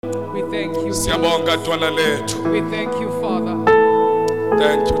We thank you, Siyabonga Jesus. Dwala lethu. We thank you, Father.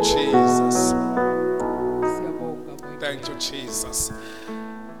 Thank you, Jesus. Siyabonga, Mwini. Thank you, Jesus.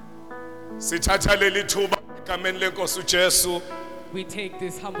 Sithatha leli thuba egameni lenkosi uJesu We take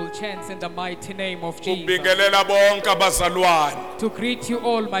this humble chance in the mighty name of Jesus ukubingelela bonke abazalwane to greet you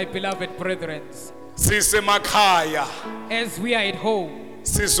all, my beloved brethren. sisemakhaya As we are at home,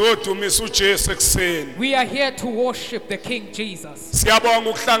 sizodumisa uJesu ekseni. we are here to worship the King Jesus. Siyabonga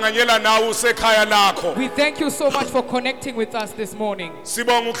ukuhlanganyela nawe usekhaya lakho. We thank you so much for connecting with us this morning.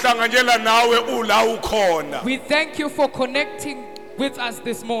 Sibonga ukuhlanganyela nawe ula ukhona. We thank you for connecting with us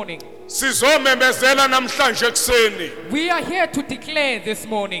this morning. Sizomemezela namhlanje ekseni We are here to declare this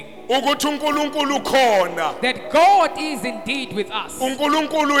morning ukuthi uNkulunkulu ukhona. that God is indeed with us.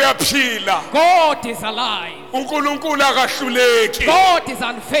 uNkulunkulu uyaphila. God is alive. uNkulunkulu akahluleki. God is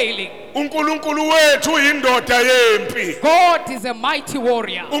unfailing. uNkulunkulu wethu uyindoda yempi. God is a mighty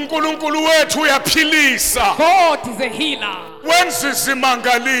warrior. uNkulunkulu wethu uyaphilisa. God is a healer. Wenza He's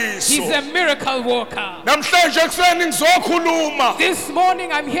izimangaliso. a miracle worker. Namhlanje ekseni ngizokhuluma This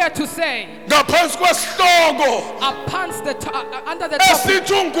morning I'm here to say, ngaphansi kwesihloko under the topic,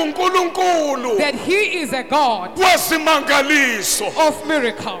 esithi uNkulunkulu that He is a God wesimangaliso. of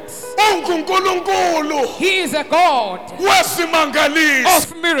miracles. uNkulunkulu He is a God wesimangaliso.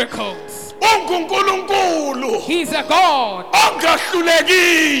 of miracles. uNkulunkulu He is a God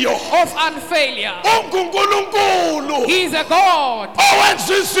angahlulekiyo. of unfailure. uNkulunkulu He is a God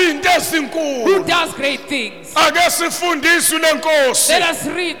owenza izinto who ezinkulu. does great things. Ake sifundiswe lenkosi Let us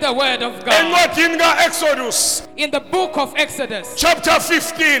read the word of God encwadini kaExodus in the book of Exodus, chapter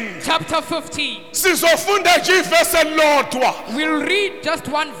 15. chapter 15. Sizofunda nje ivesi elilodwa. We'll read just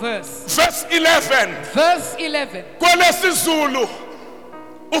one verse. Verse 11. Verse 11. Kwelesizulu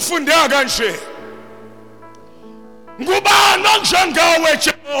ufundeka kanje. Ngubani onjengawe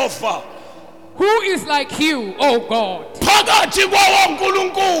Jehova? Who is like you, O God, Phakathi kwawo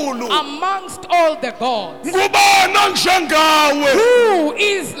uNkulunkulu. amongst all the gods? Ngubani onjengawe? Who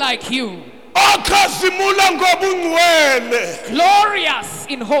is like you, Okhazimula ngobungcwele. glorious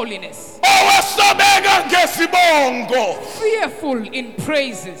in holiness, Owesabeka ngesibongo. fearful in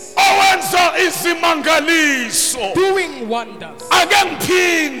praises, Owenza izimangaliso. doing wonders? Ake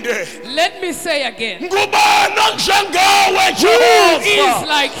ngiphinde. Let me say again, Ngubani onjengawe who is Jehova?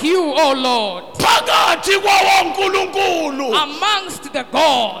 like you, O Lord, Phakathi kwawo uNkulunkulu. amongst the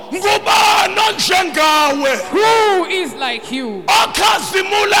gods? Ngubani onjengawe? Who is like you,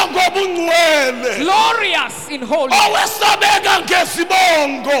 Okhazimula ngobungcwele. glorious in holiness, Owesabeka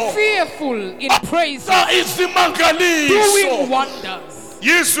ngesibongo. fearful in praises, Izimangaliso. doing wonders?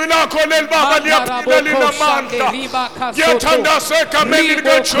 Yizwi lakho leli Baba liyaphila linamandla. Ngiyathanda segameni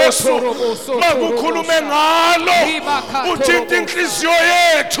likaJesu makukhulume ngalo uthinta inhliziyo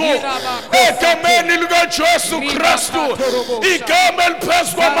yethu egameni likaJesu Kristu igama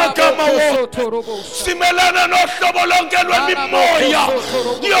eliphezu kwamagama wonke. Simelana nohlobo lonke lwemimoya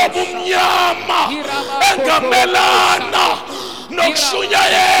yobumnyama engamelana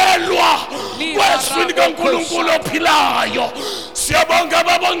nokushunyayelwa kwezwi likaNkulunkulu ophilayo. Siyabonga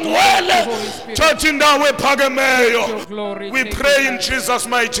Baba ngcwele, thatha indawo ephakemeyo. We pray in Jesus'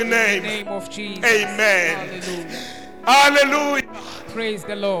 mighty In the name. name of Jesus. Amen. Hallelujah. Hallelujah. Praise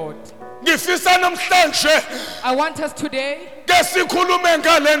the Lord. Ngifisa namhlanje I want us today ke sikhulume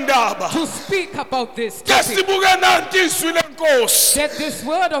ngale ndaba. to speak about this Ke topic, sibuke nanti izwi lenkosi. that this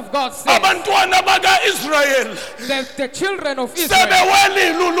word of God says Abantwana baka-Israyeli that the children of Israel,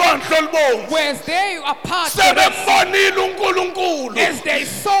 sebewelile ulwandle olubomvu. whereas they are part of the Red Sea, Sebembonile uNkulunkulu as they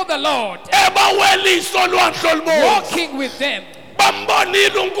saw the Lord ebawelisa ulwandle olubomvu. walking with them,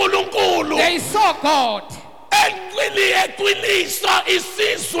 Bambonile uNkulunkulu they saw God eqwilisa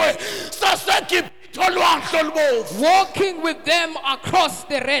isizwe saseGibhithe olwandle olubomvu. walking with them across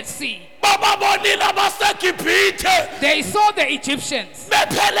the Red Sea. Bababonile abaseGibhithe They saw the Egyptians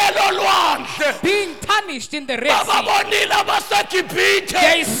bephelela olwandle. being tarnished in the Red Sea. Bababonile abaseGibhithe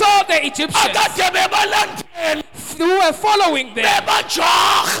They saw the Egyptians akade bebalandela who were following them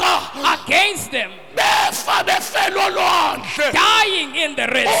bebajaha against them, befa befela olwandle. dying in the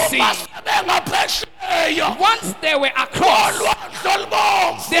Red Uma Sea. sebengaphesheya Once they were across olwandle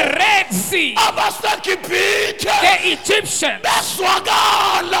olubomvu the Red Sea, abaseGibhithe the Egyptians,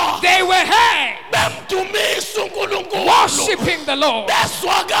 bezwakala they were heard bemdumisa uNkulunkulu. worshiping the Lord.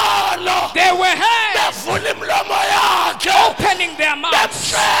 Bezwakala They were heard bevula imilomo yakhe opening their mouths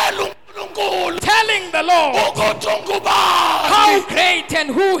bemshela uNkulunkulu uNkulunkulu telling the Lord ukuthi ungubani. how great and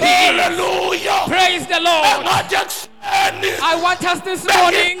who He is. Hallelujah. Praise the Lord. Engathi ekuseni I want us this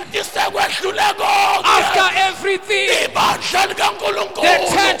morning, isekwedlule konke. after everything, Ibandla likaNkulunkulu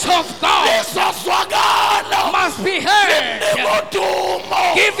the church of God lisazwakala must be heard,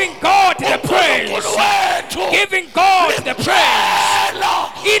 ngodumo. giving God the praise, uNkulunkulu wethu giving God the praise.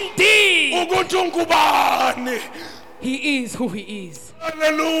 phela Indeed, ukuthi ungubani. He is who He is.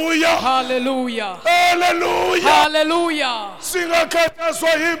 Hallelujah. Hallelujah. Hallelujah. Hallelujah. Singakhathazwa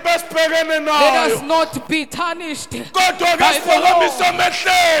yimpi esibhekene Let us nayo. not be tarnished, Kodwa ke by the siphakamise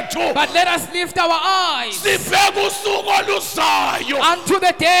amehlo ethu. but let us lift our eyes Sibheke usuku oluzayo. unto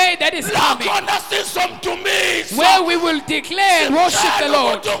the day that is La coming, khona sizomdumisa. where we will declare and worship the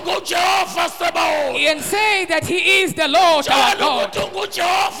Lord Ukuthi unguJehova Sebaoth. and say that He is the Lord our Tshela God, ukuthi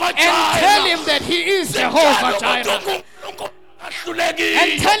unguJehova and tell Jireh. Him that He is Jehovah Tshela Jireh, ukuthi unguNkulunkulu ahlulekile.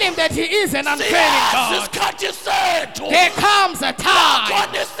 and tell Him that He is an unfailing Siyazi God. isikhathi sethu. There comes a time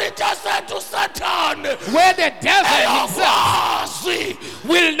Khona isitha sethu Sathane. where the devil himself Eyakwazi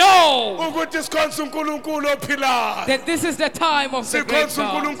will know ukuthi sikhonza uNkulunkulu ophilayo. that this is the time of the great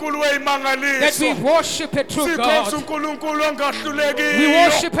Sikhonza God, uNkulunkulu that we weyimangaliso. worship a true Sikhonza God. uNkulunkulu ongahlulekiyo. We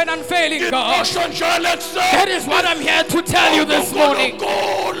worship an unfailing God. Ngiqosho njalo ekuseni. That is what I'm here to tell you this morning,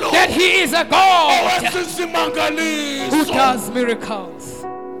 uNkulunkulu that He is a God owenza who izimangaliso. does miracles.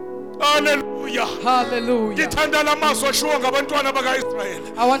 Hallelujah. Hallelujah. Ngithanda lamazwi ashiwo ngabantwana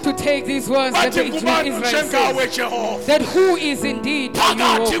bakaIsrayeli. I want to take these words that Bathi ngubani Israel njengawe says, Jehova? that who is indeed like you,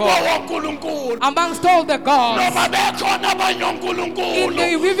 Phakathi O God, kwawonkulunkulu. amongst all the gods, Noma bekhona abanye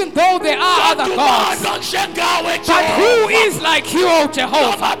onkulunkulu. even though there are other gods, Ngubani njengawe but who Jehova? is like you, O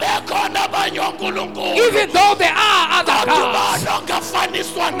Jehovah? Noma bekhona abanye onkulunkulu. Even though there are other gods, Ngubani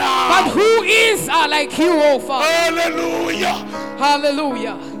ongafaniswa but nawe? who is like you, O Father? Hallelujah.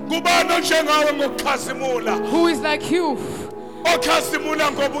 Hallelujah. Ngubani njengawe ngokukhazimula? Who is like you, Okhazimula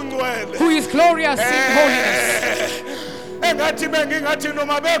ngobungcwele. who is glorious in holiness? Engathi bengingathi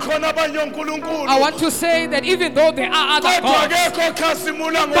noma bekhona abanye onkulunkulu. I want to say that even though there are other Kodwa gods, akekho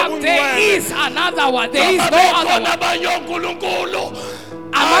okhazimula but there ngobungcwele. is another one. There is Noma no other bekhona one. abanye onkulunkulu.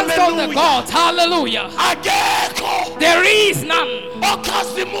 Amongst all the Hallelujah. gods, hallelujah, Akekho there is none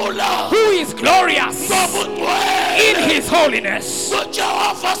okhazimula who is glorious in ngobungcwele. His holiness.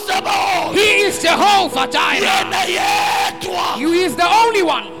 uJehova Sebaoth. He is Jehovah Jireh. Yena yedwa He is the only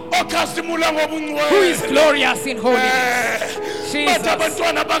one okhazimula who is ngobungcwele. glorious in holiness. Bathi Jesus.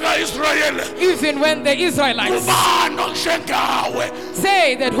 abantwana bakaIsrayeli. Even when the Israelites Ubani onjengawe?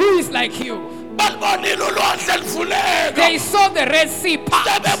 say that who is like you, Balibonile ulwandle luvuleka. they saw the Red Sea part.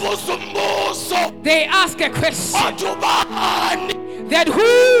 Sebebuza umbuzo. They ask a question Othi ubani that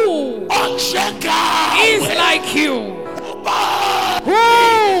who onjengawe? is like you? Ubani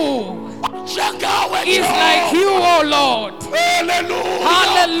Who onjengawe is Jehova? like you, O Lord? Hallelujah.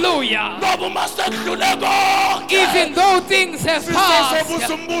 Hallelujah. Ngoba uma sekudlule konke. Even though things have passed,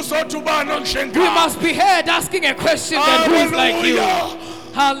 Sisazobuza umbuzo othi ubani we onjengawe? must be heard asking a question that who is like you? Hallelujah.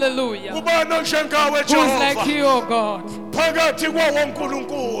 Hallelujah. Ubani onjengawe Who is like Jehova? you, O God? Phakathi kwawo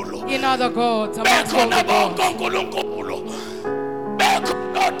uNkulunkulu. In other gods, amongst all the Bekhona bonke gods, uNkulunkulu.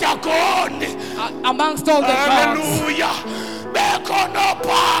 Bekhona uDagoni. amongst all the gods, Hallelujah. Bekhona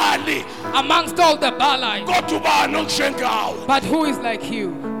uBhali. amongst all the Baalites, Kodwa ubani onjengawe? but who is like you?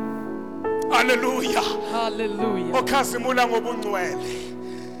 Hallelujah. Hallelujah. Okhazimula ngobungcwele.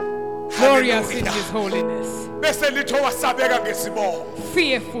 Glorious in Hallelujah. His holiness, Bese litho wasabeka ngesibongo.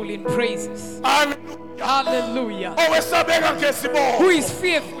 fearful in praises. Hallelujah. Hallelujah. Owesabeka Who ngesibongo. is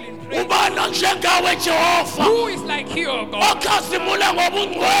fearful in praises? Ubani onjengawe Jehova? Who is like you, O God? Okhazimula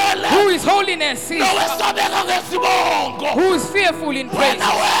ngobungcwele. Who is holiness? Owesabeka ngesibongo. Who is fearful in praises?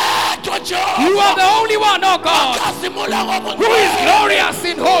 Wena wedwa Jehova. You are the only one, O God, Okhazimula ngobungcwele. who is glorious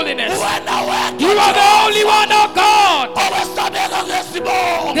in holiness. Wena wedwa You are the only one, O God, owesabeka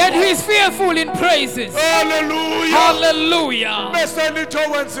ngesibongo. that who is fearful in praises. Hallelujah. Hallelujah. Bese litho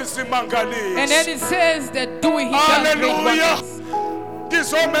wenza isimangaliso. And then it says that doing He does great Hallelujah. wonders.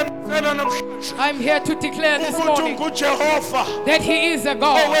 Ngizomemezela namhlanje I'm here to declare this ukuthi morning unguJehova that He is a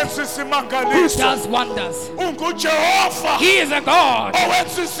God owenza who isimangaliso. does wonders. UnguJehova He is a God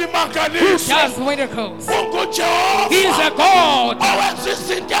owenza who isimangaliso. does miracles. UnguJehova He is a God. owenza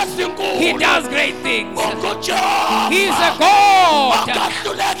izinto He ezinkulu. does great things. UnguJehova He is a God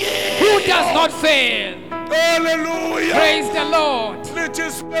ongahlulekile. who does not fail. Hallelujah. Praise the Lord.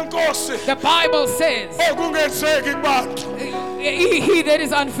 Lithi sibenkosi The Bible says, okungenzeki kubantu he that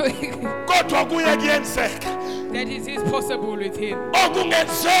is unfaithful, kodwa kuye kuyenzeka. that it is possible with him.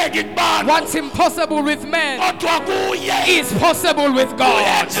 Okungenzeki kubantu What's impossible with man kodwa kuye is possible with God.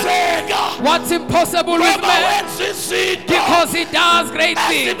 kuyenzeka. What's impossible with ngoba man? wenza izinto Because he does great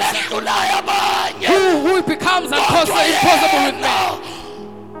things. ezibehlulayo abanye Who becomes impossible with man?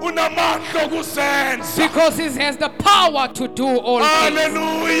 unamandla okuzenza. Because he has the power to do all things.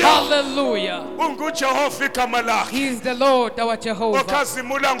 Hallelujah. Hallelujah. UnguJehova igama lakhe He is the Lord our Jehovah,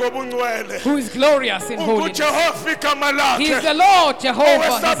 okhazimula ngobungcwele. who is glorious in holiness. UnguJehova igama He is lakhe the Lord Jehovah,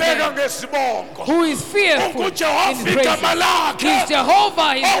 his owesabeka name, ngesibongo. who is fearful in UnguJehova praises. igama lakhe He is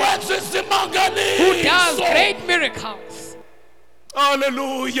Jehovah, his name, owenza isimangaliso. who does great miracles.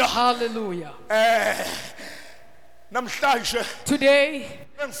 Hallelujah. Hallelujah. Namhlanje Today,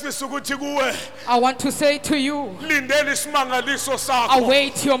 engifisa ukuthi kuwe I want to say to you, lindele isimangaliso sakho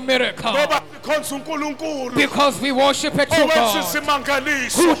await your miracle, ngoba sikhonza uNkulunkulu because we worship a true owenza God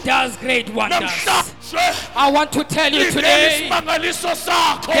isimangaliso. who does great wonders. Namhlanje I want to tell you lindele today isimangaliso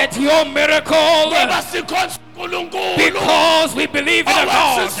sakho that your miracle, ngoba sikhonza uNkulunkulu because we believe in a owenza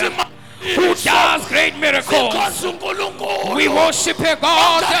God isimangaliso. who does great miracles. Sikhonza uNkulunkulu We worship a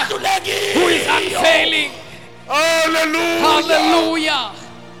God ongahluleki. who is unfailing. Hallelujah. Hallelujah.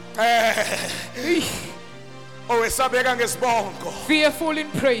 Owesabeka ngesibongo Fearful in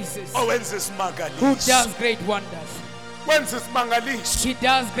praises, owenza who isimangaliso. does great wonders. Wenza isimangaliso. He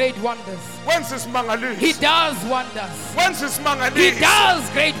does great wonders. Wenza He isimangaliso. does wonders. Wenza He isimangaliso. does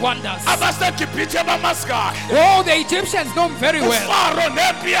great wonders. AbaseGibhithe bamazi kahle. Oh, the Egyptians know him very well. uFaro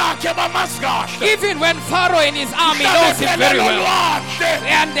nempi yakhe bamazi kahle. Even when Pharaoh and his army knows him very well.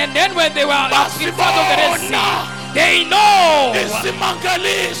 And then when they were up in front of the Red Sea, they know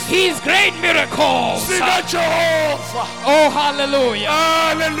Isimangaliso his great miracles. sikaJehova. Oh, hallelujah.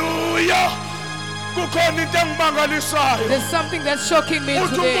 Hallelujah. Kukhona into engimangalisayo. There's something that's shocking me Uthi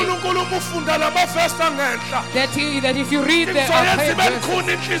today. uNkulunkulu umufunda lamavesi angenhla. That if you read the Ngizoyenza archaic ibe verses,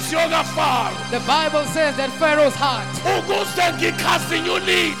 khona inhliziyo kaFaro the Bible says that Pharaoh's heart, ukuze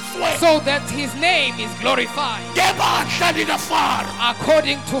ngikhasinyuliswe so that his name is glorified ngebandla likaFaro.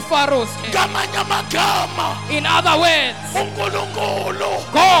 according to Pharaoh's name. Ngamanye amagama In other words, uNkulunkulu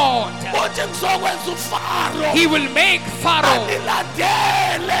God, uthi ngizokwenza uFaro he will make Pharaoh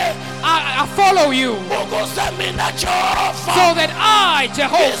angilandele follow you, ukuze mina Jehova so that I,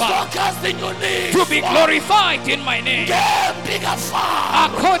 Jehovah, ngizokhasinyuliswa to be glorified in my name, ngempi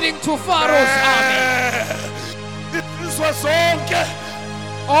kaFaro. according to Pharaoh's army. Izizwe zonke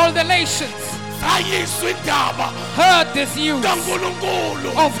All the nations zayiswa indaba heard this news kaNkulunkulu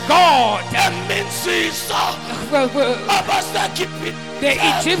of God. eminsisa Well, abaseGibhithe the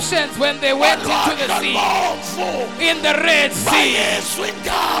Egyptians, when they went into the sea, Olwandle in the Red Sea, bayiswa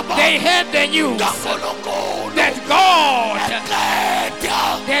indaba they heard the news kaNkulunkulu that God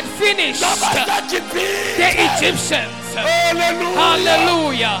eqeda had finished abaseGibhithe. the Egyptians. Hallelujah.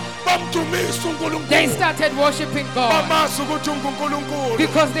 Hallelujah. Bamdumisa They uNkulunkulu. started worshiping God Bamazi ukuthi unguNkulunkulu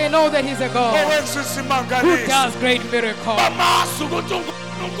because they know that He's a God owenza who isimangaliso. does great miracles. Bamazi ukuthi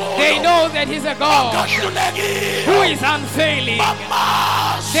unguNkulunkulu They know that He's a God ongahlulekile. who is unfailing.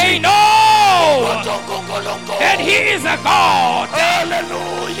 Bamazi They know ukuthi unguNkulunkulu. that He is a God.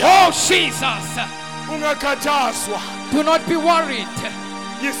 Hallelujah. Oh, Jesus. Ungakhathazwa Do not be worried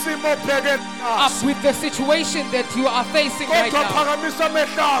yisimo obhekene up naso. with the situation that you are facing right Kodwa now. phakamisa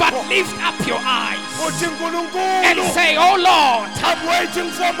amehlo But akho. lift up your eyes Uthi and uNkulunkulu, say, Oh Lord, I'm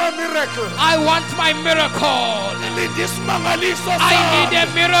waiting for my miracle. I want my miracle. Linda isimangaliso I need sakho.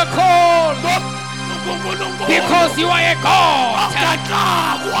 a miracle uNkulunkulu because you are a God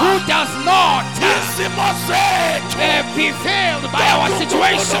ongaxakwa who does not isimo sethu. be failed by our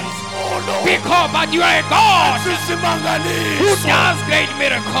situations. Because But you are a God who isimangaliso. does great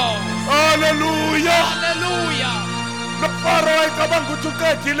miracles. Hallelujah. Hallelujah. noFaro wayecabanga ukuthi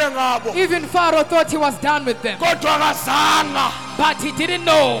uqedile ngabo. Even Pharaoh thought he was done with them, Kodwa akazanga but he didn't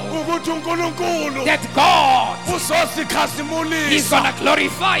know ukuthi uNkulunkulu that God is uzosikhazimulisa. going to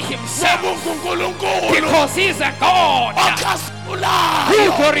glorify himself Ngoba uNkulunkulu because he's a God who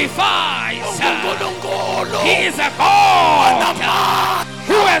okhazimulayo. glorifies. uNkulunkulu He is a God onamandla.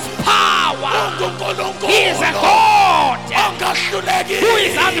 who has power. uNkulunkulu He is a God ongahlulekile. who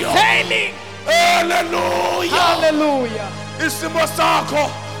is unfailing. Hallelujah. Hallelujah. Isimo sakho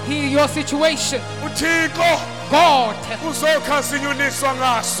Your situation, uThixo God uzokhasinyuliswa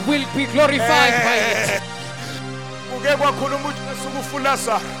ngaso. will be glorified by it. Uke kwakhuluma uJesu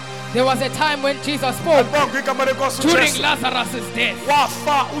kuFulazaro. There was a time when Jesus spoke Bonke igama lenkosi during uJesu. Lazarus' death.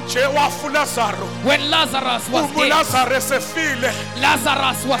 Wafa waFulazaro. When Lazarus was dead, uLazaro esefile.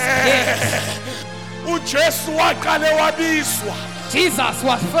 Lazarus was dead. uJesu waqale wabizwa. Jesus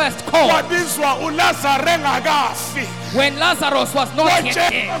was first called Wabizwa uLazaro engakafi. when Lazarus was not yet Watshela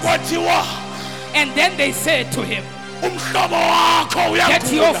dead. kwathiwa And then they said to him, umhlobo wakho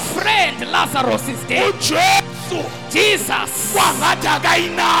that your uyagula friend Lazarus is dead. uJesu Jesus wangathi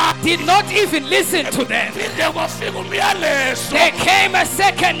akayina did not even listen to them. phinde kwafika umyalezo There came a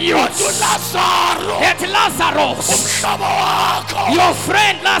second news uLazaro that Lazarus, umhlobo wakho your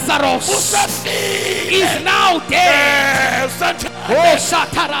friend Lazarus, usefile is now dead. Oh,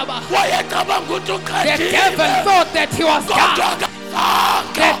 Shataraba. wayecabanga ukuthi The devil uqedile thought that he was kodwa done. The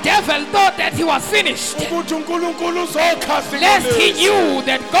akazange devil thought that he was finished, ukuthi uNkulunkulu uzokhasa lest he knew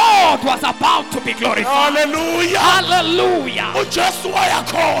that God was about to be glorified. haleluya Hallelujah. uJesu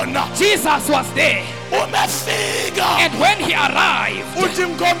wayakhona Jesus was there. umefika And when he arrived, uthi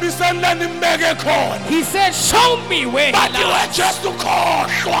ngikhombiseni la nimbeke khona he said, show me where he bathi lies. weJesu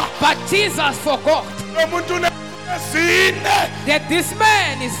khohlwa But Jesus forgot umuntu nezine that this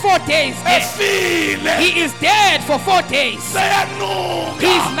man is 4 days dead. efile He is dead for 4 days. seyanuka He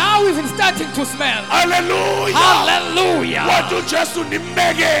is now even starting to smell. haleluya Hallelujah. wathi uJesu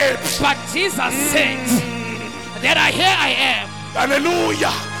nimbekephi But Jesus said that here I am.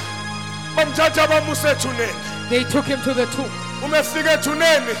 haleluya bamthatha bamuse ethuneni They took him to the tomb. umefika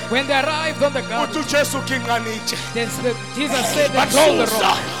ethuneni When they arrived on the uthi garden, uJesu kinqanitshe Jesus said they rolled the basusa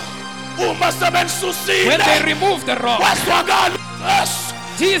rock. uma When sebelisusile they removed the rock, wazwakala uJesu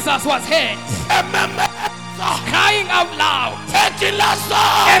Jesus was heard ememeza crying out loud ethi and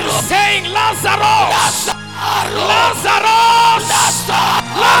Lazaro saying, Lazarus! Lazaro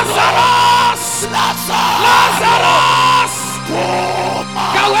Lazarus! Lazarus! Lazarus!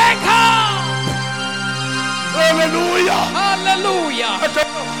 Kaweka! haleluya Hallelujah.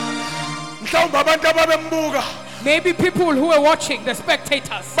 mhlawumbe abantu ababembuka Maybe people who were watching, the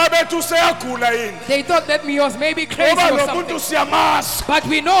spectators, babethi useyagula yini they thought that he was maybe crazy ngoba or lo muntu something. siyamazi But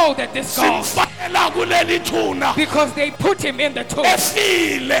we know that this God, simfakela kuleli thuna because they put him in the tomb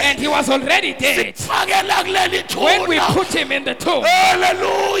efile and he was already dead. simfakela kuleli When we thuna put him in the tomb,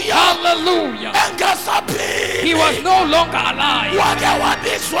 haleluya hallelujah, engasaphili he was no longer alive. wake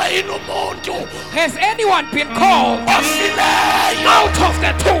wabiswa yini umuntu Has anyone been called ofileyo out of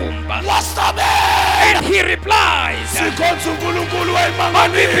the tomb? wasabela And he replies, sikhonza unkulunkulu but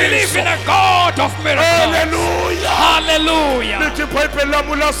we believe in wayimangaliso a God of miracles. haleluya Hallelujah. lithi ibhayibheli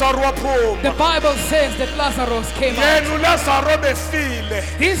lami uLazaro waphuma The Bible says that Lazarus came out. yena uLazaro befile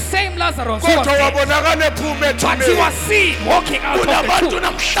This same Lazarus who was kodwa dead, wabonakala ephuma but he was ethuneni seen walking out of the kunabantu tomb.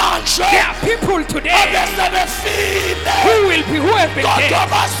 namhlanje There are people today abesebefile who have been kodwa dead.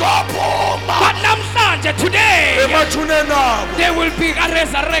 bazophuma But namhlanje today, emathuneni abo they will be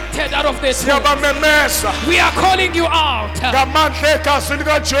resurrected out of the tomb. siyabamemeza We are calling you out ngamandla egazi in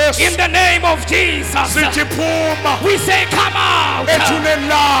likaJesu the name of Jesus. sithi phuma We say, come out ethuneni in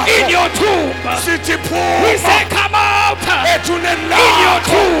lakho your tomb. sithi We say, phuma come out ethuneni in your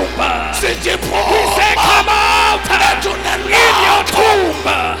lakho tomb. sithi We say, come phuma out ethuneni in your lakho tomb.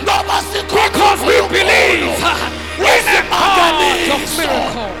 ngoba Because we believe in a God of wesimangaliso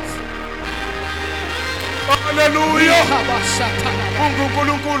miracles. haleluya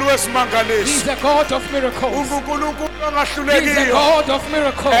ungunkulunkulu wesimangaliso He's a God of miracles. ungunkulunkulu He's a angahlulekiyo God of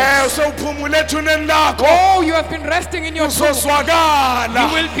miracles. usewuphumule ethuneni lakho Oh, you have been resting in your tomb. You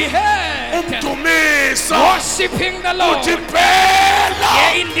uzozwakala will be heard umdumisa worshiping the Lord. uthi phela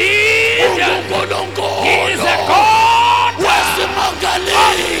Yeah, indeed. He is ungunkulunkulu a God of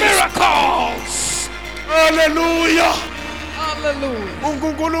wesimangaliso miracles. haleluya Hallelujah.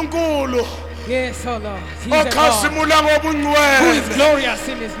 ungunkulunkulu Yes, oh Lord. He's a God okhazimula who is ngobungcwele glorious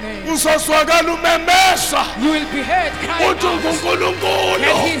in his name. uzozwakala umemeza You will be heard crying uthi out ungunkulunkulu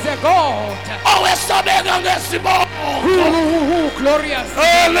that he's a God owesabeka ngesibongo who glorious.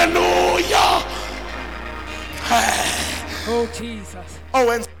 haleluya Oh, Jesus.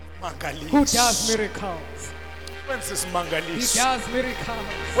 owenza Who does isimangaliso miracles. wenza He isimangaliso does miracles.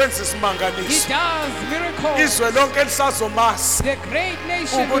 wenza He isimangaliso does miracles. izwe lonke lisazomasi The great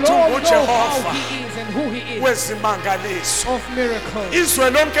nation will Ukuthi all know how unguJehova. he is and who he is wezimangaliso of miracles. izwe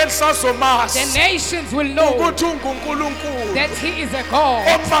lonke The lisazomasi nations will know ukuthi ungunkulunkulu that he is a God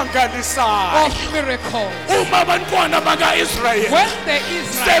omangalisayo of miracles. uma abantwana baka-israyeli When the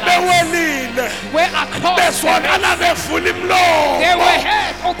Israelites sebewelile were across the bezwakala Red bevula Sea, they were imlomo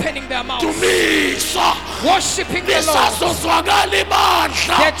heard opening their mouths, dumisa worshiping the Lord. lisazozwakala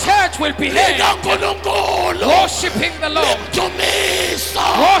ibandla The church will be heard likankulunkulu worshiping the Lord, limdumisa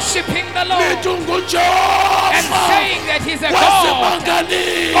worshiping the Lord, lithi and ungujehova saying that he's a God of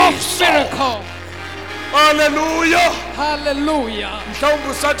wesimangaliso miracles. haleluya Hallelujah. mhlawumbe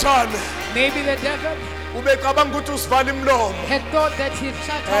usathane Maybe the devil ubecabanga ukuthi usivala imlomo. had thought that he'd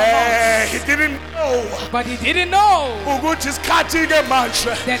shut our He didn't know mouths. But he didn't know ukuthi isikhathi ke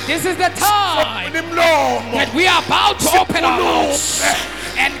manje that this is the time imlomo that we are about to open our mouths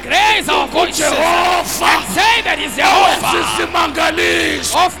and raise our voices and say that is Jehovah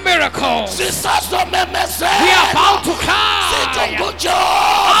of miracles. We are about to cry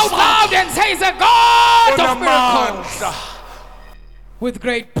out loud and say the God of miracles with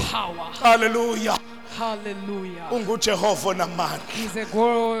great power. Hallelujah. Hallelujah. UnguJehova namandla. He's a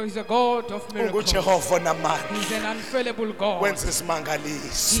God of miracles. UnguJehova namandla. He's an unfailable God. Wenza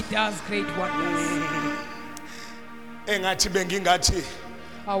isimangalisi. He does great wonders. Engathi bengingathi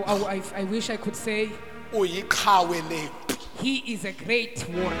I wish I could say uyiqhawe lempi. he is a great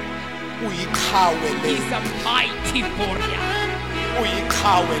warrior. Uyiqhawe lempi. He's a mighty warrior.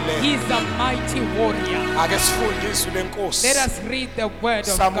 Uyiqhawe lempi. He's a mighty warrior. Ake sifunde izwi lenkosi. Let us read the word of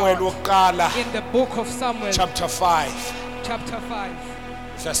Samuel God wokuqala in the book of Samuel, chapter 5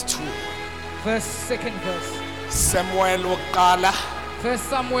 verse 2. verse 2nd verse. Samuel wokuqala First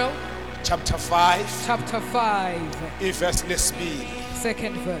Samuel chapter 5 verse lesibili.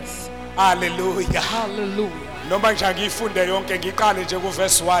 2nd verse. Hallelujah. Hallelujah. Noma nje ngiyifunde yonke ngiqale nje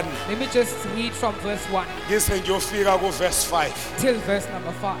verse 1 Let me just read from verse 1 ngise ngiyofika verse 5. till verse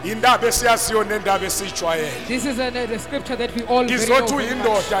number 5. Indaba esiyaziyo nendaba esijwayele. This is the scripture that we all very know Ngizothi very much.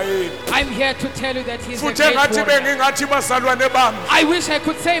 uyindoda yethu. I'm here to tell you that he's a Futhi great engathi warrior. bengingathi bazalwane bami I wish I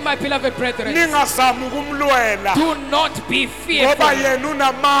could say, my beloved brethren, ningasami ukumlwela do not be ngoba fearful, yena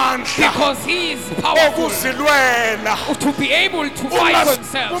unamandla because he is powerful okuzilwela. to be able to fight for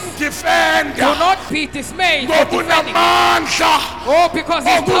himself. Do Umdefenda not be dismayed for ngoba defending. unamandla Oh, because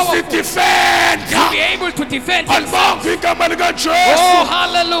he's powerful to okuzidefenda. be able to defend himself. Alibonke igama Oh, likaJesu.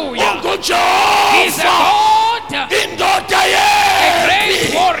 hallelujah. He's a UnguJehova God, indoda a yethu.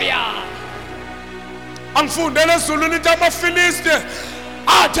 great warrior. Angifundele ezulu lithi amaFilisti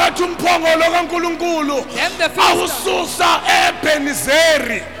athatha umphongolo kaNkuluNkulu Then the Philistines- awususa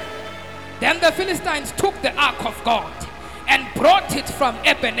eBhenizeri. Then the Philistines took the ark of God and brought it from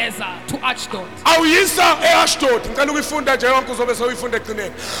Ebenezer to Ashdod. Awuyisa eAshdod. Ngicela ukuyifunda nje yonke uzobe sewuyifunda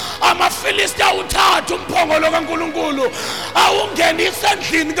egcineni. AmaFilisti awuthatha umphongolo kaNkuluNkulu awungenisa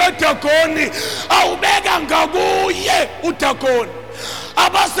endlini kaDagoni awubeka ngakuye uDagoni.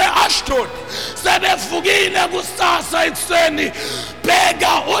 Abase Ashdod sebevukile kusasa ekuseni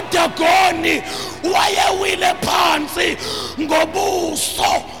bheka uDagoni wayewile phansi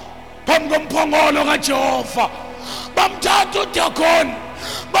ngobuso phambi komphongolo kaJehova. Bamthatha uDagoni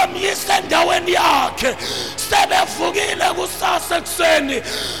bamyisa endaweni yakhe sebevukile kusasa ekuseni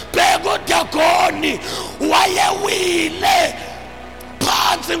bheka uDagoni wayewile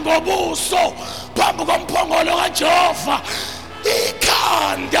phansi ngobuso phambi komphongolo kaJehova.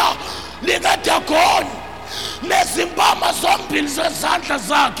 Ikhanda likaDagoni nezimpama zombili zezandla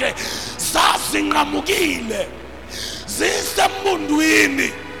zakhe zazinqamukile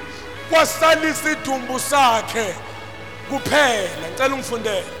zisembundwini kwasalisa idumbu sakhe kuphela. Ngicela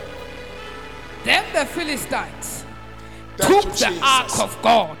ungifundele. Then the Philistines Thank took you, the Jesus. ark of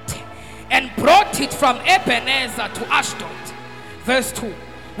God and brought it from Ebenezer to Ashdod. Verse 2.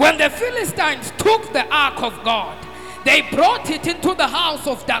 When the Philistines took the ark of God, they brought it into the house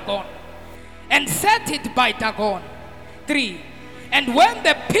of Dagon and set it by Dagon. 3. And when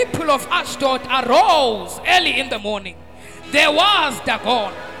the people of Ashdod arose early in the morning, there was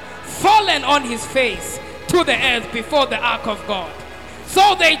Dagon fallen on his face to the earth before the ark of God.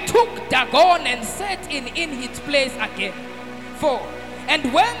 So they took Dagon and set it in its place again. 4.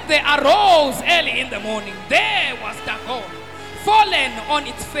 And when they arose early in the morning, there was Dagon fallen on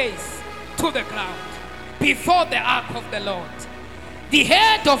its face to the ground before the ark of the Lord. The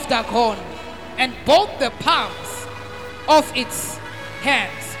head of Dagon and both the palms of its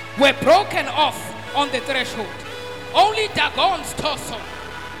hands were broken off on the threshold. Only Dagon's torso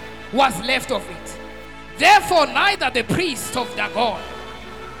was left of it. Therefore neither the priest of Dagon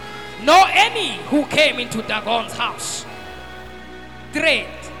nor any who came into Dagon's house tread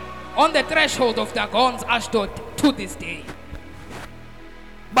on the threshold of Dagon's Ashdod to this day.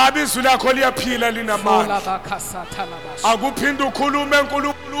 Baba izwi lakho liyaphila linamandla. Akuphinde ukhulume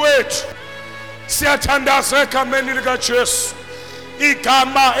uNkulunkulu wethu. Siyathandaza egameni likaJesu.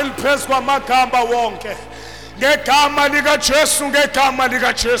 Igama eliphezu kwamagama wonke. Ngegama likaJesu, ngegama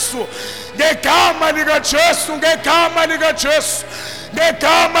likaJesu. Ngegama likaJesu, ngegama likaJesu.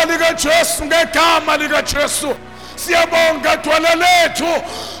 Ngegama likaJesu, ngegama likaJesu. Siyabonga dwala lethu.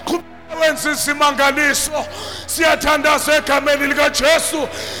 Wenza isimangaliso. Siyathandaza egameni likaJesu.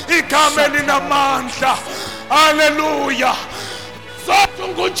 Igama linamandla. Hallelujah. Sonke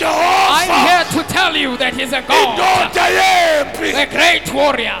I'm ungujehova here to tell you that he's a God, indoda yempi a great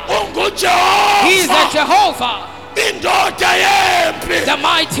warrior. He is a ungujehova Jehovah, indoda yempi the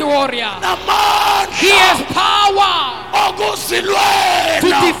mighty warrior. He namandla has power to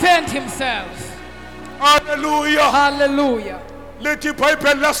okuzilwela. defend himself. Hallelujah. Hallelujah. Lithi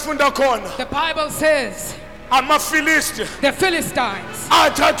iBhayibheli lasifunda khona The Bible says amaFilisti the Philistines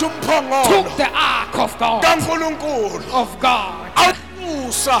athatha took umphongolo the ark of God, kaNkulunkulu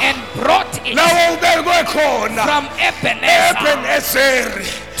awusa and brought it lawo ubekwe khona from Ebenezer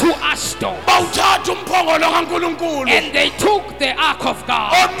eBenezeri to Ashdod. bawuthatha umphongolo kaNkulunkulu And they took the ark of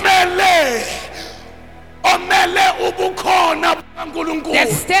God omele ubukhona bukaNkulunkulu that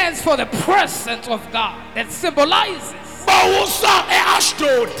stands for the presence of God, that symbolizes. bawusa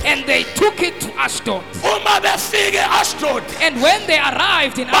eAshdod. And they took it to Ashdod. Uma befike eAshdod And when they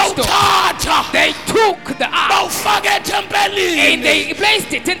arrived in Ashdod, bawuthatha they took the ark bawufaka and ethempelini they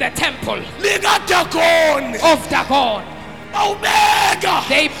placed it in the temple likaDagoni of Dagon. bawubeka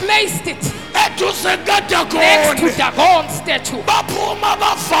They placed it eduze next to kaDagoni Dagon's statue. baphuma And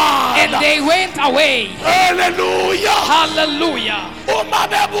bafana. they went away. Hallelujah. Hallelujah. Uma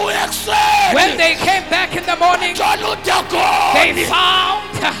bebuya When ekuseni they came back in the morning, thola they uDagoni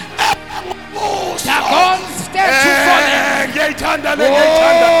found ebusa. Dagon's statue fallen. Ngiyayithanda le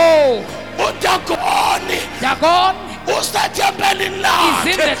ngiyayithanda. Oh, uDagoni Dagon usethempelini is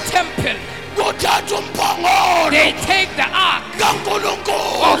in the lakhe temple. kuthatha umphongolo They take the ark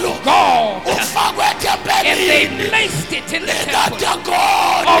kaNkulunkulu of God ufakwe and they ethempelini placed it in the temple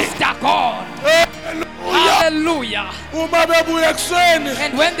likaDagoni. of Dagon. Hallelujah. Hallelah. Uma bebuya ekuseni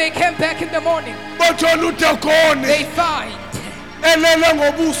And when they came back in the morning, bathola uDagoni they find elele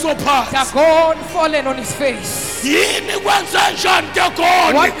ngobuso phansi. Dagon fallen on his face. Yini kwenza njani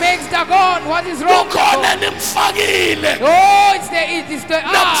Dagoni? What makes Dagon? What is wrong? Ukhona Dagon? nimfakile Oh, it is the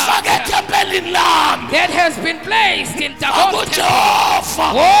namfaka ark ethempelini lami. that has been placed in Dagon's temple. AkuJehova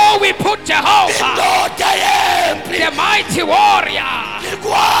Oh, we put Jehovah, indoda yempi the mighty warrior.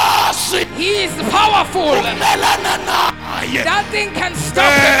 ikwazi He is powerful. ukumelana naye. Nothing can stop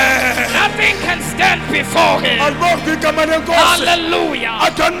him. Nothing can stand before him. Alibonge igama lenkosi. Hallelujah. I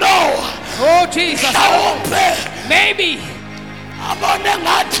don't know. Oh, Jesus. Mhlawumbe Maybe abone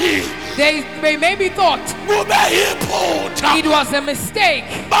ngathi they maybe thought kube yiphutha. it was a mistake.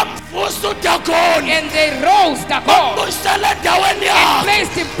 Bamvusa uDagoni And they rose Dagon bambuyisela endaweni and yakhe.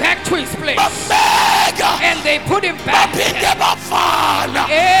 placed him back to his place. Bambeka And they put him back. baphinde bavala.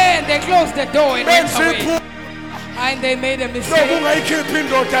 And they closed the door and went away. Benziphutha And they made a mistake lokungayikhiphi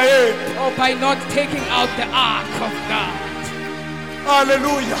indoda yethu. by not taking out the ark of God.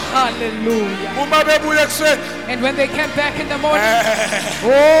 Hallelujah. Hallelujah. Uma bebuya ekuseni And when they came back in the morning,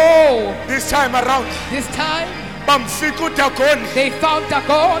 oh, this time around this time bamfika uDagoni they found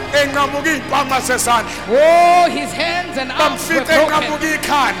Dagon. enqamuka iy'mpama zesandla. Oh, his hands and arms were Bamfika broken. enqamuka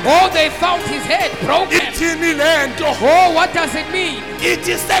ikhanda. Oh, they found his head broken. Ithini lento? Oh, what does it mean?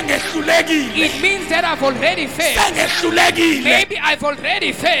 Ithi sengehlulekile. It means that I've already failed. Sengehlulekile. Maybe I've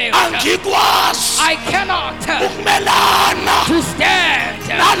already failed. Angikwazi I cannot ukumelana to stand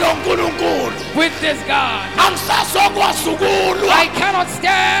nalo nkulunkulu. with this God. Angisazokwazi ukulwa I cannot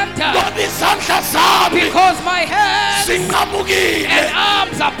stand ngoba izandla zami because my hands zinqamukile. and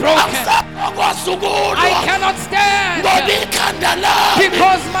arms are broken. Angisazokwazi I ukulwa cannot stand ngoba ikhanda lami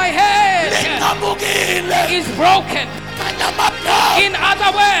because my head linqamukile. is broken. In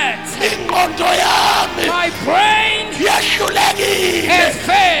other words, Ingqondo yami my brain yahlulekile. has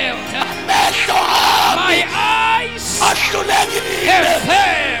failed. Amehlo My ami eyes have ahlulekile.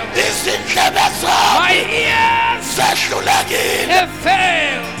 failed. Izindlebe My zami ears zehlulekile. have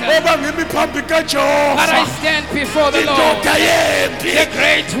failed. Ngoba ngimi phambi But I kaJehova. stand before the Lord, Indoda yempi. the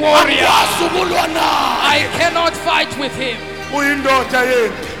great warrior. Angikwazi ukulwa naye. I cannot fight with him. Uyindoda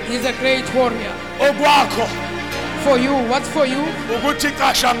yempi. He's a great warrior. Okwakho For you, what's for you ukuthi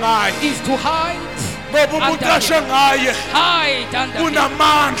qasha ngaye. is to hide. Ngoba ubuqashe ngaye Hide under him.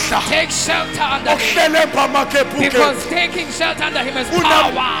 unamandla. Take shelter under him. Okuhlelemba amakhephu Because taking shelter under him has power.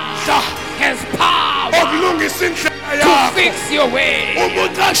 unamandla Has power okulungisa indlela to yakho. fix your way.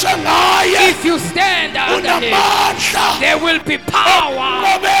 Ubuqashe ngaye If you stand under him, unamandla there will be power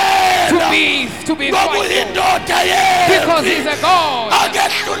ngobela. to be Ngoba fighting. uyindoda Because he's yempi. a God. He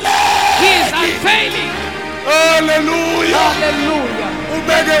is Akehluleki. unfailing. Hallelujah. Hallelujah.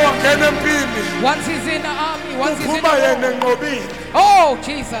 Ubeke wangena empini. Once he's in the army, once he's in uphuma the yena war. enqobile. Oh,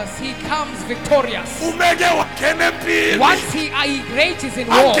 Jesus, he comes victorious. Umeke wangena empini. Once he rages in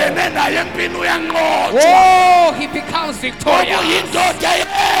war, Angene naye empini uyanqotshwa. oh, he becomes victorious. Uyindoda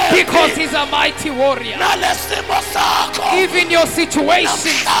yempi. Because he's a mighty warrior. Nalesimo sakho. Even your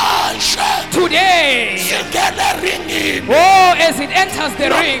situation Namhlanje today, singena ringini. oh, as it enters the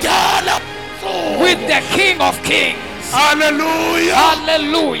ring Nomdala with the King of Kings. Hallelujah.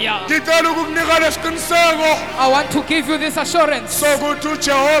 Hallelujah. Ngicela ukukunika lesiqiniseko I want to give you this assurance sokuthi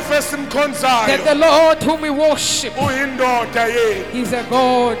uJehova that esimkhonzayo the Lord whom we worship, uyindoda yethu. he's a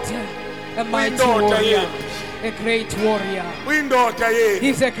God, a mighty Uyindoda warrior, yethu. a great warrior. Uyindoda yethu.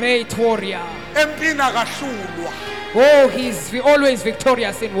 He's a great warrior. Empini akahlulwa. Oh, he's always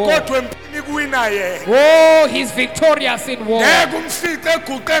victorious in war. Kodwa empini kuwina yena. Oh, he's victorious in war. Ngeke umfice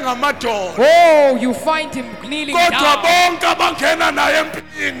eguqe ngamadoda. Oh, you find him kneeling Kodwa down. bonke abangena naye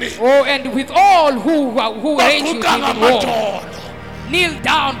empini Oh, and with all who rage with baguqa him in war, ngamadoda. kneel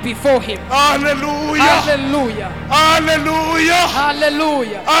down before him. Hallelujah. Hallelujah. Hallelujah.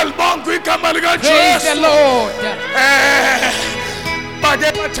 Hallelujah. Alibonke igama Praise the likaJesu. Lord.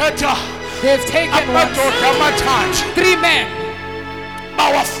 Bake bathatha They've taken amadoda amathathu 3 men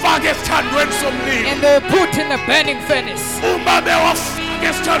bawafaka esithandweni somlilo. and they were put in a burning furnace. Uma bewafaka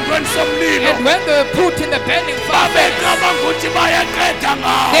esithandweni somlilo And when they were put in the burning furnace, babecabanga ukuthi bayaqeda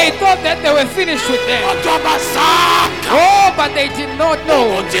ngawo. they thought that they were finished with them. Kodwa bazakha Oh, but they did not know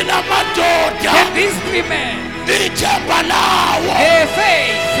ukuthi lamadoda that these 3 men, ithemba lawo their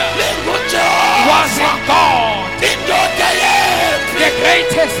faith was linguJehova. in God, Indoda yempi. the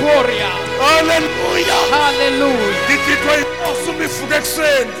greatest warrior. Hallelujah. Hallelujah. Ngididwa inkosi uma ivuka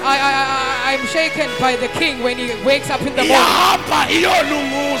ekuseni. I'm shaken by the king when he wakes up in the morning Iyahamba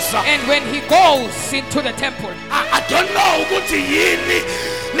iyolunguza. and when he goes into the temple. I don't know ukuthi yini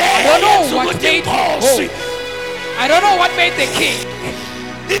le don't know yenza what ukuthi made him inkosi I don't know what made the king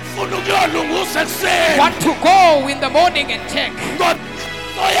ifuna ukuyolunguza ekuseni. want to go in the morning and check, Ngoba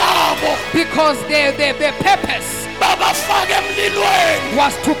yabo because their purpose babafaka emlilweni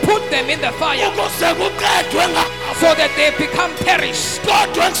was to put them in the fire ukuze kuqedwe ngabo. so that they become perished.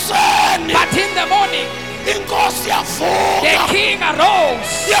 Kodwa ekuseni But in the morning, inkosi the yavuka king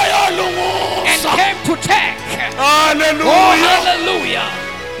arose and yayolunguza. came to check. Oh, Hallelujah. hallelujah.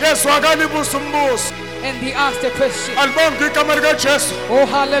 Yezwakala ibuso umbuso. And he asked a question. Alibonke igama likaJesu. Oh,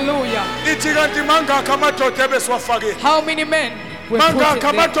 hallelujah. Ithi kanti mangakho amadoda ebesiwafakile. How many men were put in Mangakho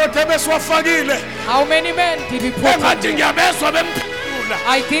there? amadoda ebesiwafakile. How many men did he put in Engathi there? ngiyabezwa bemphendula.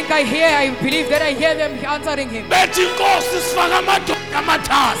 I believe that I hear them answering him, Bethi inkosi sifaka amadoda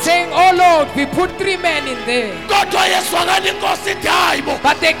amathathu. saying, oh Lord, we put 3 men in there. Kodwa yezwakala inkosi ithi hayibo.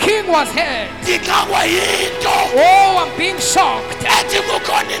 But the king was hurt. Ngixakwa yinto. Oh, I'm being shocked. Ethi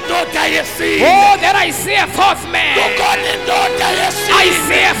kukhona indoda yesine. Oh, then I see a 4th man. Kukhona indoda I yesine.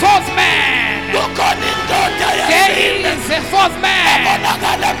 see a 4th man. Kukhona indoda There yesine. is a 4th man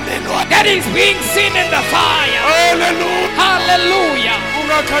Ebonakala emlilweni. that is being seen in the fire. Hallelujah. Hallelujah.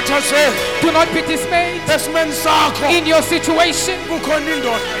 Ungakhathazeki Do not be dismayed esimeni sakho. in your situation. Kukhona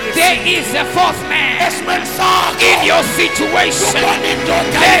indoda There yesine. is a 4th man Esimeni sakho. in your situation. Kukhona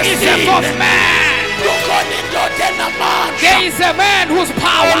indoda There is a 4th yesine. man. Kukhona indoda enamandla. There is a man whose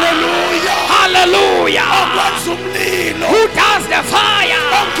power, Hallelujah. hallelujah, Okwenza umlilo. who does the fire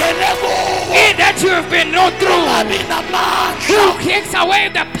Ongene kuwo. in that you have been not through, Ungabi namandla. who takes away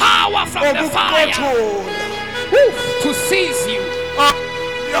the power from the fire, Okukuqothula. woo, to seize you. Hallelujah.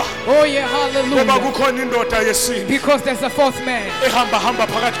 Oh yeah, Ngoba hallelujah. kukhona indoda yesine Because there's a 4th man ehamba hamba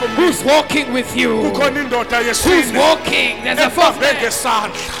phakathi komlilo. who's walking with you, Kukhona indoda who's yesine walking. There's a 4th ebambe man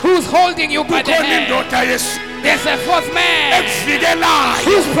ngesandla. who's holding you by the Kukhona hand. indoda yesine There's a 4th man ekuvikelayo.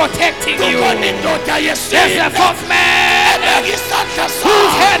 who's protecting you. Kukhona indoda There's yesine a 4th man ebeka isandla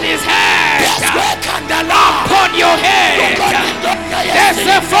whose sakhe head is phezu hand kwekhanda lakho. upon your head. Kukhona indoda There's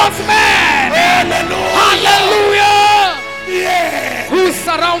yesine. a 4th man, Hallelujah. hallelujah, Yeah. who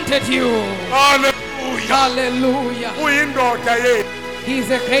surrounded you. Hallelujah. Hallelujah. Uyindoda yethu. He's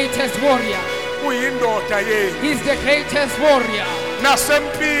the greatest warrior. Uyindoda yethu. He's the greatest warrior.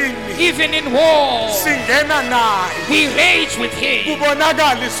 Nasempini Even in war, singena naye. we rage with him.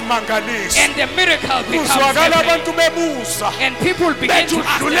 Kubonakala isimangaliso. And the miracle becomes Kuzwakala evident. abantu bebuza. And people begin Bethi to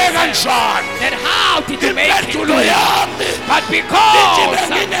ask udlule themselves, kanjani? that how did you make it Impendulo through? yami. But Lithi because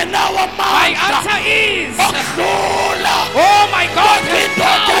benginenawo my amandla. answer is, Okudlula. oh my God has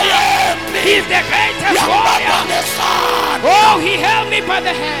Indoda power. yempi. He's the greatest Yambamba warrior. ngesandla. Oh, he held me by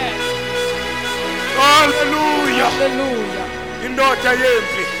the hand. Hallelujah. Hallelujah. Indoda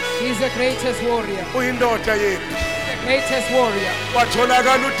yempi. He's the greatest warrior. Uyindoda yempi. The greatest warrior.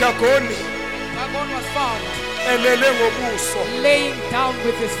 Watholakala uDagoni Dagon was found elele ngobuso. laying down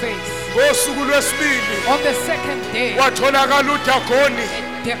with his face. Ngosuku lwesibili On the second day, watholakala uDagoni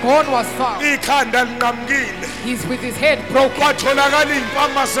Dagon was found. ikhanda linqamukile. He's with his head broken. Watholakala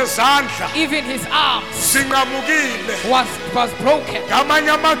impama sezandla Even his arms sinqamukile. was broken. Ngamanye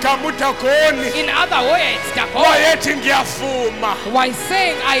amagama uDagoni In other words, Dagon wayethi ngiyavuma was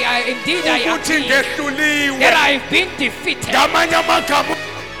saying, I indeed I ukuthi agree that ngehluliwe. I've been defeated. Ngamanye amagama uDagoni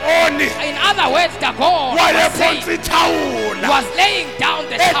In other words, Dagon was wayephonsa ithawula was laying down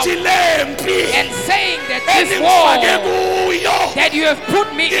the ethi towel lempi and saying that this eningifake war kuyo that you have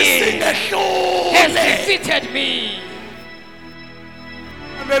put me in has isingehlule. defeated me.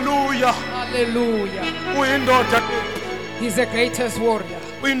 Hallelujah. Hallelujah. Uyindoda, He's the greatest warrior.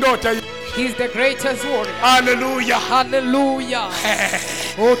 uyindoda. He's the greatest warrior. Hallelujah. Hallelujah.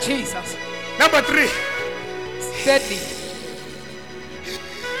 Oh, Jesus. Number 3. Thirdly,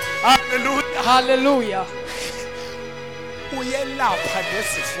 Hallelujah. hallelujah. Uyelapha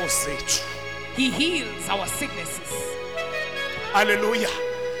nezifo zethu. He heals our sicknesses. Hallelujah.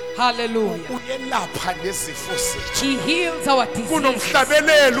 Hallelujah. Uyelapha nezifo zethu. He heals our diseases.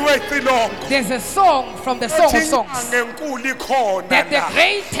 Kunomhlabelelo wecilongo. There's a song from the Song of Songs Ngenkulu ikhona that the la.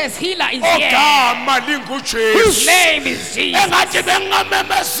 greatest healer is here, Ogama whose linguJesu. name is Jesus. Engathi I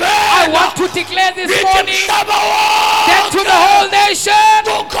bengamemezela. want to declare this Ngithi morning mhlaba that to the wonke whole nation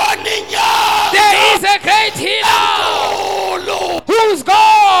kukhona inyanga there is a great healer enkulu. whose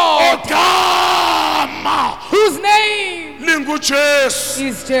God, Ogama whose name linguJesu.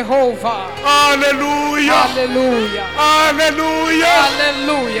 is Jehovah. Hallelujah. Hallelujah. Hallelujah.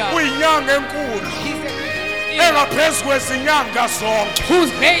 Hallelujah. Uyinyanga enkulu He's the greatest healer engaphezu kwezinyanga zonke.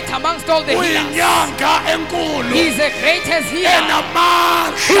 who's great amongst all the healers. Uyinyanga enkulu He's the greatest healer who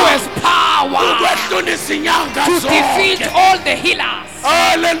enamandla has power ukwehlula izinyanga to defeat zonke. all the healers.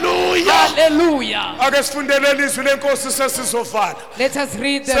 Hallelujah. Hallelujah. Ake sifundele ilizwi lenkosi sesizovala. Let us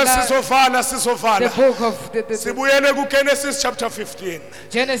read the Sizovala. book of the Sibuyele kuGenesis chapter 15.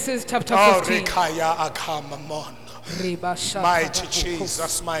 Genesis chapter Oh, 15. Rekaya Akama Mono. Riba shaka Mighty babuko.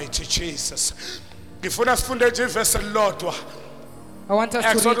 Jesus, mighty Jesus. Ngifuna sifunde nje ivesi elilodwa. I want us to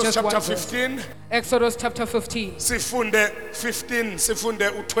read Exodus just chapter one verse. 15. Exodus chapter 15. Sifunde 15, sifunde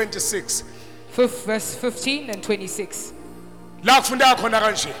u26. Verse 15 and 26. La kufunda khona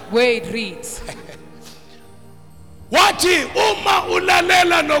kanje. Where it reads, Wathi uma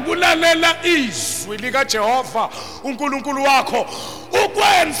ulalela nokulalela izwi lika Jehova uNkulunkulu wakho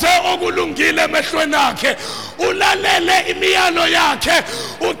ukwenze okulungile emehlweni akhe ulalele imiyalo yakhe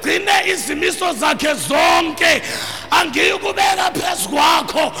ugcine izimiso zakhe zonke angiyukubeka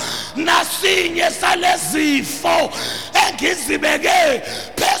phezkwakho nasinye salezifo engizibeke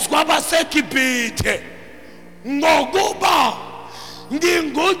phezkwabaseGibhithe ngokuba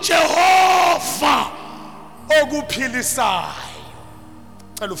nginguJehova okuphilisayo.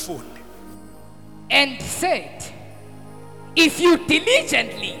 Cela ufunde. and said, if you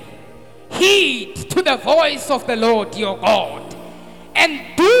diligently heed to the voice of the Lord your God, and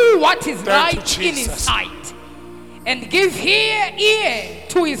do what is Thank you, right in his Jesus. sight, and give ear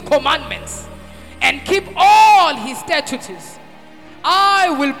to his commandments, and keep all his statutes, I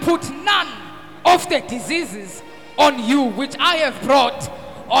will put none of the diseases on you which I have brought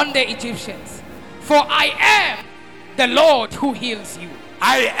on the Egyptians. For I am the Lord who heals you.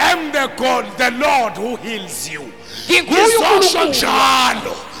 I am the God, the Lord who heals you. Nginguye Ngizosho uNkulunkulu.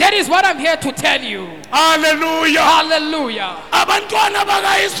 njalo. That is what I'm here to tell you. Hallelujah. Hallelujah. Abantwana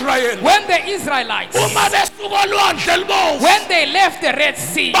bakaIsrayeli When the Israelites, uma besuka olwandle lubovu when they left the Red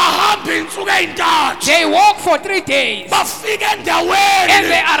Sea, bahamba insuku ezintathu they walked for 3 days bafika and they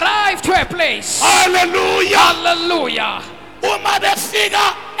endaweni. arrived to a place. Hallelujah. Hallelujah. Uma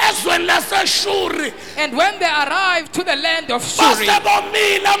befika ezweni laseShuri And when they arrived to the land of Shuri,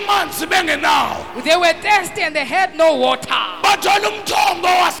 basebomile amanzi bengenawo. they were thirsty and they had no water. Bathola umthombo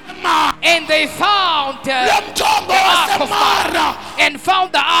waseMara. And they found Lo the mthombo ark of waseMara Mara. And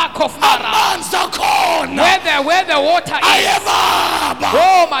found the ark of Mara. amanzi akhona Where the water is. ayebaba.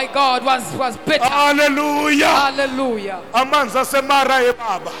 Oh my God, was bitter. Hallelujah. Hallelujah. Amanzi aseMara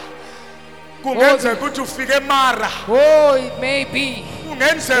ebaba. Kungenzeka ukuthi ufike eMara. Oh, it may be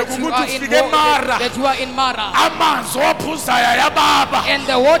Kungenzeka that you ukuthi are in, ufike eMara. that you are in Mara. Amanzi ophuzayo yababa. And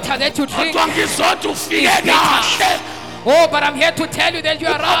the water that you drink. Kodwa ngizothi ufike is bitter. kahle. Oh, but I'm here to tell you that you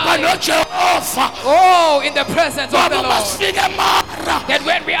Baba arrive. noJehova. Oh, in the presence of the Baba Lord. masifike eMara. That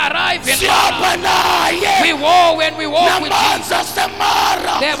when we arrive in Siyapha Mara, naye. we walk when we walk with Namanzi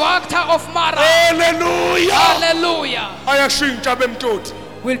aseMara. the water of Mara. Hallelujah. Hallelujah. Ayashintsha bemtoti.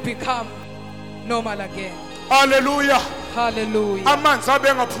 Will become normal again. Hallelujah. Hallelujah. amanzi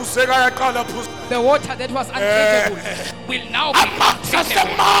abengaphuzeka ayaqala phuzeka. The water that was undrinkable will now be Amanzi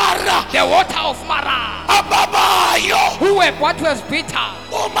drinkable. aseMara The water of Mara, ababayo what was bitter,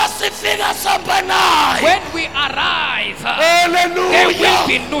 uma sifika sihamba naye. when we arrive, they will Hallelujah.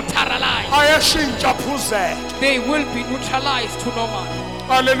 be neutralized. Ayashintsha phuzeka. They will be neutralized to normal.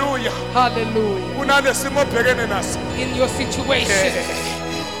 Hallelujah. Hallelujah. Kunale simo obhekene naso. In your situation,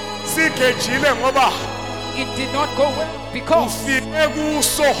 Sigejile ngoba it did not go well because ufike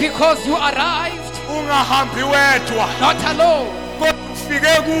kuso you arrived ungahambi wedwa. not alone. Kodwa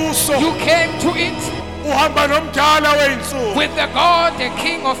ufike kuso You came to it uhamba nomdala weinsuku. with the God, the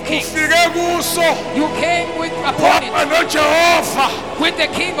King of Kings. Ufike kuso You came with upon uhamba it noJehova with the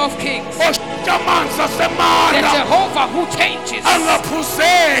King of Kings. oshintsha amanzi The aseMara Jehovah who changes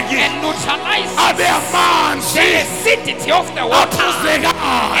angaphuzeki and neutralizes abe the amanzi acidity of the water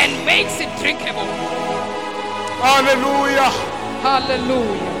aphuzekayo. and makes it drinkable. Hallelujah.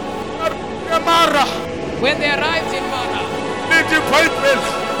 Hallelujah. eMara When they arrived in Mara, lithi iBhayibheli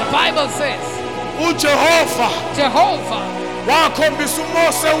the Bible says uJehova Jehovah wakhombisa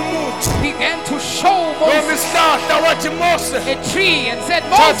uMose umuthi began to show noma Moses isihlahla wathi Mose a tree and said,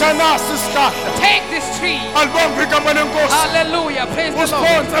 thatha Moses, nasi isihlahla take this tree. alibonge igama lenkosi Hallelujah. Praise the Lord.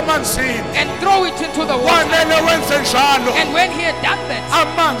 usiphonse emanzini And throw it into the water. kwanele wenze njalo And when he had done that,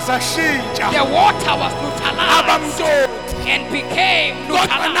 amanzi ashintsha the water was neutralized abamntoti and became kodwa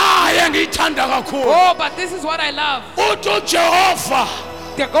neutralized. naye ngiyithanda kakhulu Oh, but this is what I love. uthi uJehova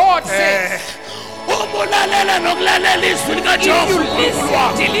The God says, umulalela nokulalela izwi if likaJehova you uNkulunkulu listen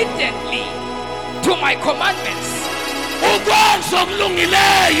wakho diligently to my commandments ukwenza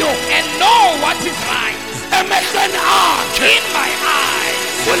okulungileyo and know what is right emehlweni akhe in my eyes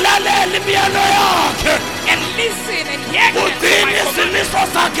ulalela imiyalo yakhe and listen and hear to ugcine my commandments izimiso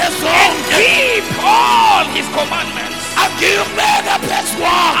zakhe and zonke keep all his commandments, angiyubeka phezu I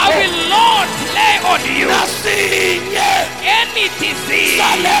kwakho will not lay on you nasinye any disease,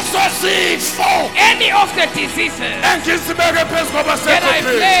 saleso sifo any of the diseases engizibeke phezu that I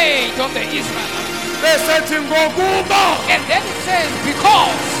kwabasekhopeni laid on the Israelites. besethi ngokuba And then it says,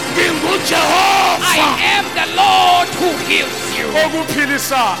 because I ngingujehova am the Lord who heals you.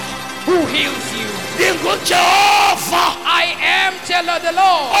 okuphilisayo Who heals you? ngingujehova I am the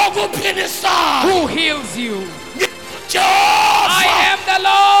Lord okuphilisayo who heals you. I ngingujehova am the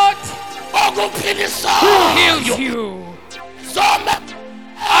Lord who okuphilisayo heals you. some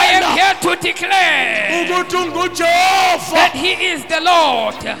I am here to declare ukuthi ungujehova that He is the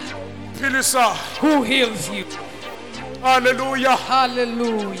Lord philisayo who heals you. haleluya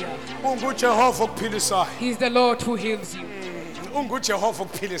Hallelujah. ungujehova okuphilisayo He's the Lord who heals you. ungujehova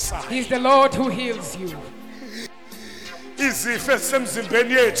okuphilisayo He's the Lord who heals you. izifo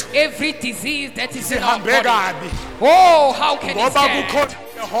ezisemzimbeni yethu Every disease that is in our zihambe body. kabi Oh, how can it ngoba stand? kukhona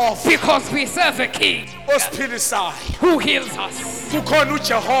ujehova Because we serve a King osiphilisayo who heals us. kukhona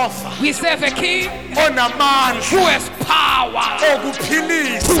ujehova We serve a King onamandla who has power to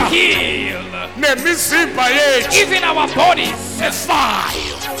okuphilisa heal nemizimba yethu even our bodies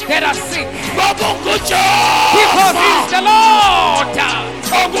efayo that are sick. ngoba Because ungujehova He's the Lord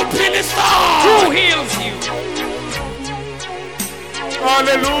okuphilisayo who heals you.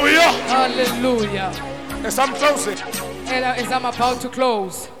 haleluya Hallelujah. as I'm closing And as I'm about to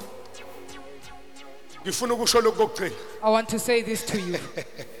close, ngifuna ukusho lokhu kokugcina I want to say this to you.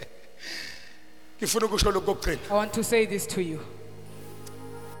 ngifuna ukusho lokhu kokugcina I want to say this to you.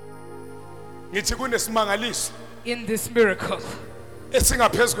 ngithi kunesimangaliso In this miracle,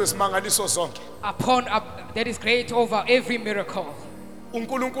 esingaphezulu kwesimangaliso zonke that is great over every miracle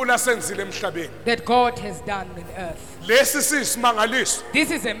uNkulunkulu asenzile emhlabeni that God has done in earth. lesi siyisimangaliso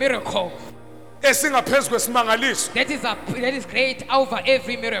This is a miracle esingaphezulu kwesimangaliso that is great over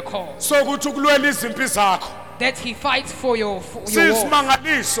every miracle. sokuthi ukulwela izimpi zakho That He fights for your war.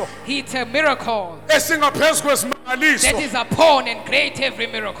 siyisimangaliso It's a miracle esingaphezulu kwesimangaliso that is upon and great every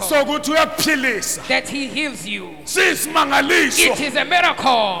miracle. sokuthi uyakuphilisa That He heals you. siyisimangaliso It is a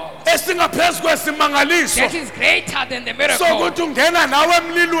miracle esingaphezulu kwesimangaliso that is greater than the miracle. sokuthi ungena nawe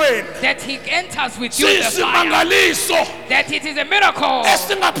emlilweni That He enters with you in the fire. siyisimangaliso That it is a miracle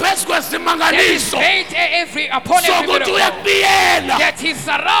esingaphezulu that is kwesimangaliso great upon every sokuthi miracle. uyakubiyela That He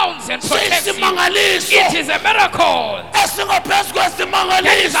surrounds and protects you. siyisimangaliso It is a miracle esingaphezulu that is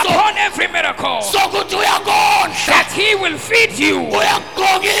kwesimangaliso upon every miracle. sokuthi uyakondla That He will feed you.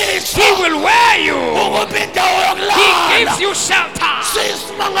 uyakugqokisa He will wear you. ukuphi indawo He yokulala gives you shelter. It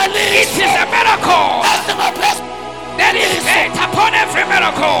siyisimangaliso is a miracle esingaphezulu that is great upon every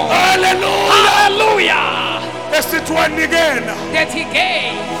miracle. haleluya Hallelujah. esithi wanikela That He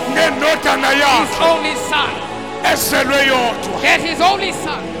gave ngendodana His yakhe only Son eselwe yodwa that his only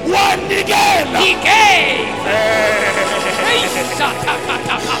son, wanikela he gave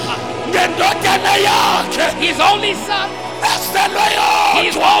ngendodana yakhe his only son, eselwe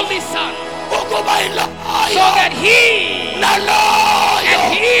his yodwa only son, ukuba so yiloyo that he naloyo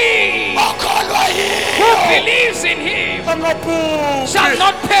and he okholwa who yiyo believes in him angabhubhi shall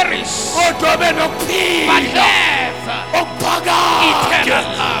not perish, kodwa but benokuphila have okuphakade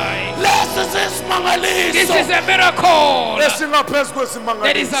eternal life. lesi This sisimangaliso is a miracle. esingaphezu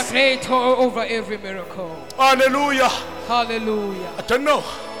That is a kwesimangaliso great over every miracle. haleluya Hallelujah. I don't know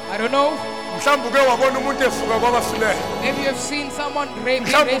I don't know. mhlawumbe uke wabona umuntu evuka kwabafileyo Maybe you've seen someone rape.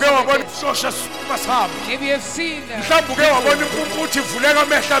 mhlawumbe uke wabona isosha sihamba Maybe you've seen. mhlawumbe uke wabona impumputhi ivuleka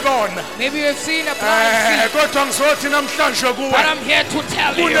amehlo abona Maybe you've seen a blind see. kodwa ngizothi namhlanje But kuwe I'm here to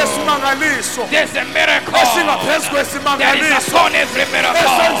tell you, kunesimangaliso there's a miracle esingaphezu that is kwesimangaliso upon every miracle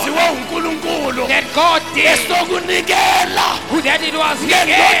esenziwe uNkulunkulu that God did. esokunikela That it was He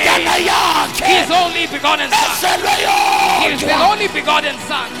ngendodana gave yakhe His only begotten Son. eselwe He is the yodwa only begotten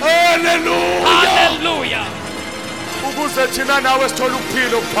Son. haleluya Hallelujah. ukuze thina nawe sithole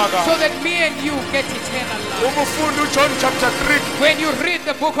ukuphila okuphakathi So that me and you get eternal life. uma ufunda uJohn chapter 3 When you read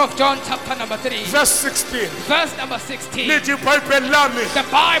the book of John chapter number 3, verse 16 verse number 16, lithi iBhayibheli lami the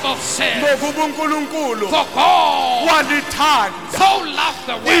Bible says, ngokuba uNkulunkulu for God walithanda so loved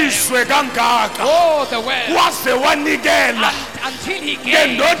the world, izwe kangaka oh the world, waze wanikela until He gave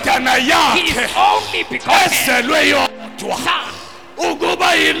ngendodana His yakhe only begotten ezelwe yodwa Son, ukuba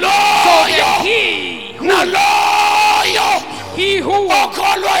so yiloyo that naloyo he who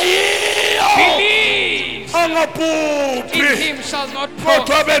okholwa yiyo believes in angabhubhi Him shall not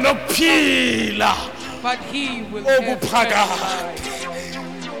kodwa perish, benokuphila but he will have eternal okuphakade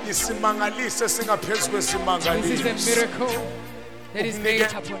life. isimangaliso esingaphezu This is a kwesimangaliso miracle that is made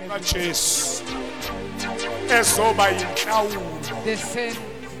ukunikela upon every kaJesu ezoba yinhlawulo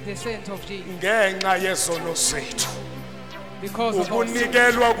the saint of Jesus ngenxa yezono zethu because of our sin.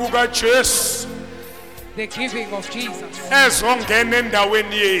 ukunikelwa kukaJesu The giving of Jesus, ezongena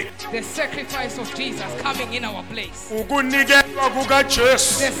endaweni yethu the sacrifice of Jesus coming in our place, ukunikelwa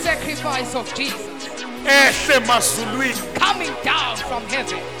kukaJesu the sacrifice of Jesus ehle mazulwini coming down from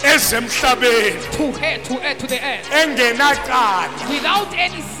heaven ezemhlabeni to the earth engenacala without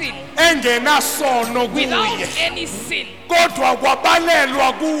any sin, engenasono without kuye any sin, kodwa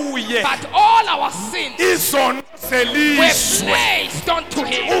kwabalelwa kuye but all our sins izono were zelizwe placed onto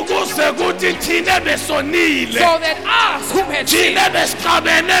Him, ukuze kuthi thina besonile so that us who had sinned, thina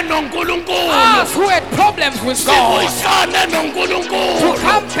besixabene noNkulunkulu us who had problems with God, sibuyisane to noNkulunkulu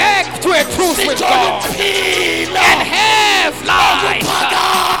come back to a truth with sithole God ukuphila and have life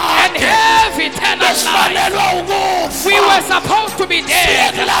and have eternal life. besifanelwa ukufa We were supposed to be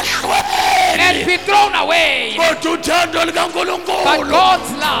dead and ekulahlweni be thrown away, kodwa uthando but likaNkulunkulu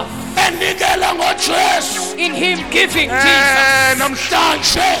God's love enikela ngoJesu in Him giving Jesus.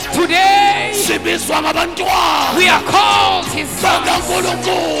 namhlanje Today sibizwa ngabantwana we are called His sons,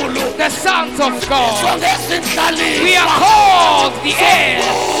 bakaNkulunkulu the sons of God. ngesindlalisa We are called the heirs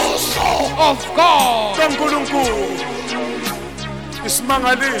uso of God. kaNkulunkulu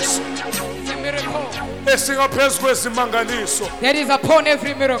isimangaliso It's a miracle esingaphezu kwesimangaliso that is upon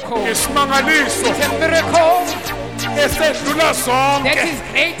every miracle. isimangaliso It's a miracle esedlula that zonke is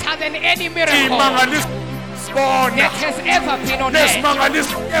greater than any miracle imangaliso sibona that has ever been on earth,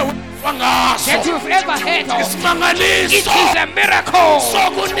 nesimangaliso ewezwa ngaso that you've ever heard of. It isimangaliso is a miracle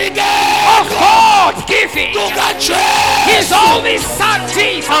sokunikela of God giving kukaJesu His only Son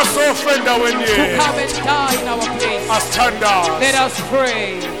Jesus asofe endaweni to yethu come and die in our place. asithandaze Let us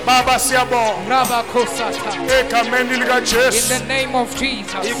pray. baba siyabonga Rabba Kosata. egameni In likaJesu the name of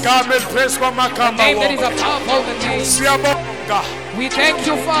Jesus, igama eliphezu the kwamagama name that is wonke above all the names. siyabonga We thank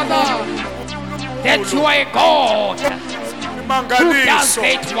you, Father, that you are a God who does imangaliso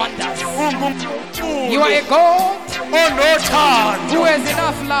great wonders. ungunkulunkulu You are a God onothando who has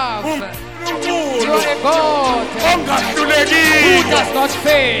enough love. You unkulunkulu are a God who ongahlulekiyo does not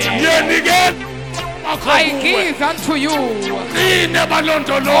fail. yenikela I give unto you nine all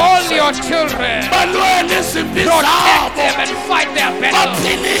balondoloze your children. balwele izimpi Protect zabo them and fight their battles,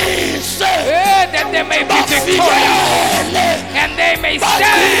 baphilise that they may be victorious bafikele and they may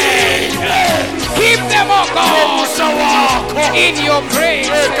stand. Keep them, oh God, ubusa wakho in your grace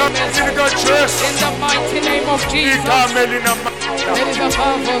and mercy. egameni likaJesu In the mighty name of Jesus, igama elinamandla that is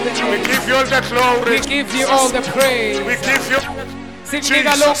above all the we names. give you all the We glory give you all the praise. we give you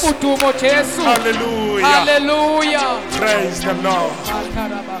Sikunika Jesus. lokhu udumo Jesu. hallelujah Hallelujah. praise the Lord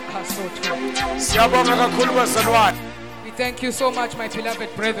siyabonga kakhulu bazalwane We Thank you so much, my beloved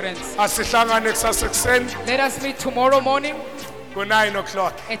brethren. Asihlangane kusasa ekuseni Let us meet tomorrow morning ngo-9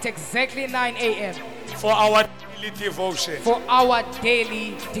 o'clock at exactly 9 a.m. for our daily devotion. for our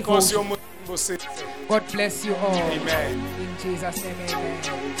daily Nkosi devotion. yomusa imbusise. God bless you all. Amen. In Jesus' name, amen.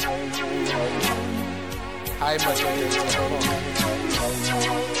 Hayi madoda.